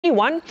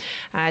21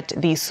 at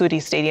the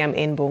Sudi Stadium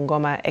in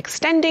Bungoma,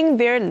 extending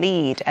their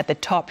lead at the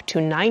top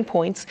to 9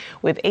 points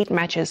with 8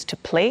 matches to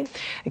play.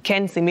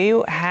 Ken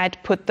Simiyu had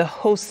put the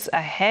hosts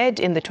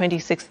ahead in the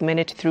 26th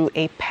minute through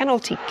a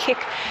penalty kick.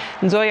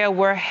 Nzoia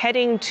were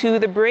heading to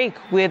the break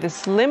with a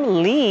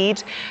slim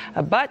lead,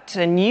 but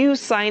a new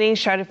signing,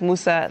 Sharif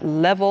Musa,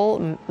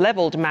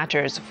 leveled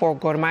matters for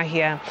Gor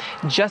Mahia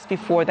just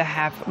before the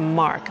half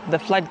mark. The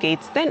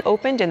floodgates then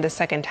opened in the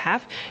second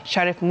half,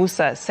 Sharif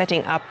Musa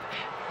setting up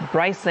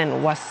Bryson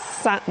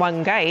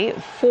Wangai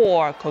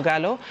for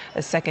Kogalo,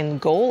 a second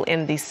goal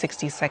in the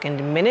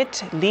 62nd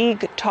minute.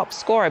 League top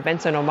scorer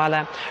Benson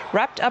Omala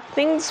wrapped up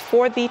things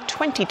for the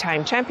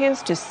 20-time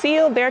champions to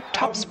seal their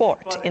top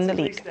spot in the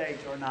league.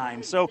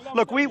 So,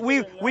 look,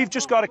 we've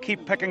just got to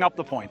keep picking up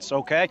the points,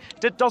 okay?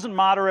 It doesn't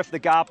matter if the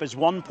gap is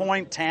 1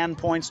 point, 10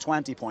 points,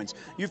 20 points.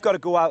 You've got to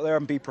go out there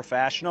and be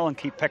professional and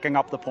keep picking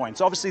up the points.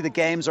 Obviously, the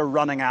games are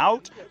running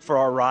out for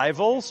our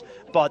rivals,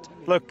 but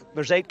look,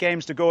 there's 8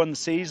 games to go in the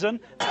season.